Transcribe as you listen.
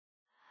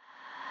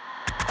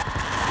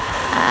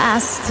I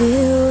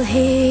still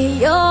hear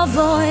your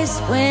voice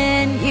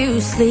when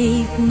you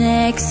sleep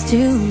next to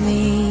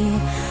me.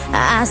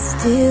 I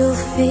still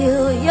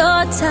feel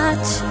your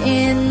touch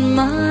in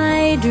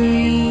my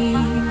dream.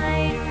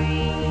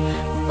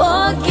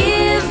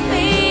 Forgive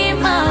me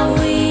my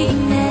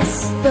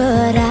weakness,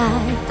 but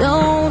I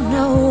don't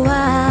know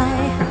why.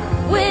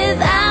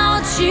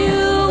 Without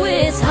you,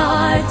 it's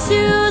hard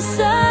to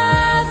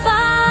survive.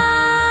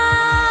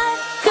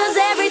 'Cause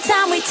every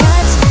time we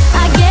touch,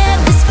 I get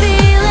this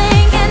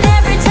feeling, and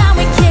every time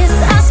we kiss,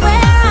 I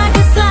swear I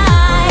could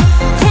fly.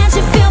 Can't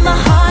you feel my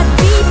heart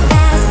beat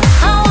fast?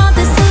 I want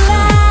this to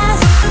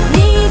last.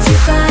 Need you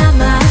by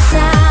my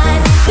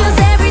side. 'Cause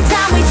every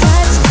time we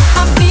touch,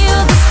 I feel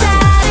the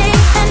static,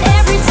 and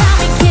every time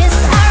we kiss,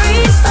 I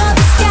reach for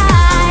the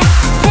sky.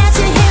 Can't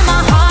you hear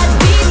my heart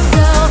beat?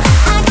 So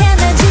I can't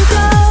let you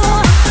go.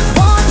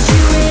 Want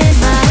you in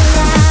my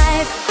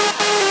life.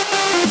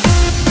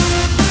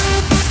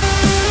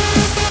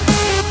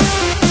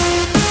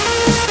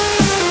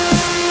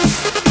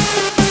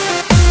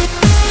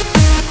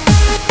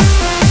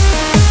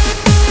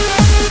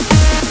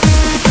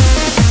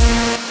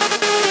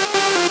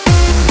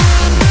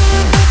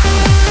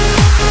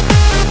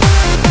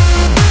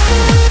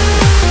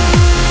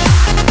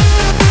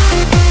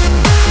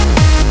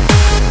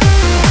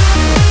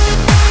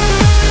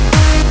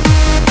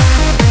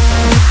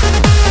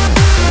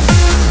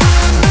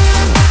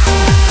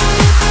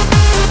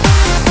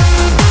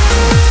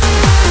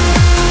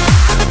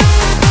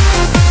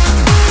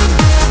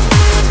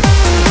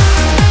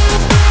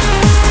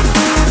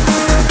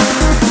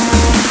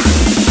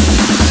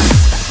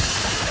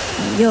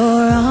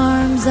 Your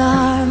arms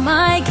are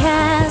my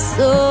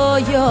castle,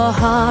 your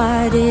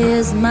heart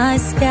is my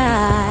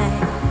sky.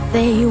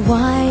 They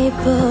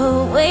wipe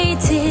away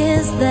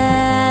tears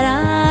that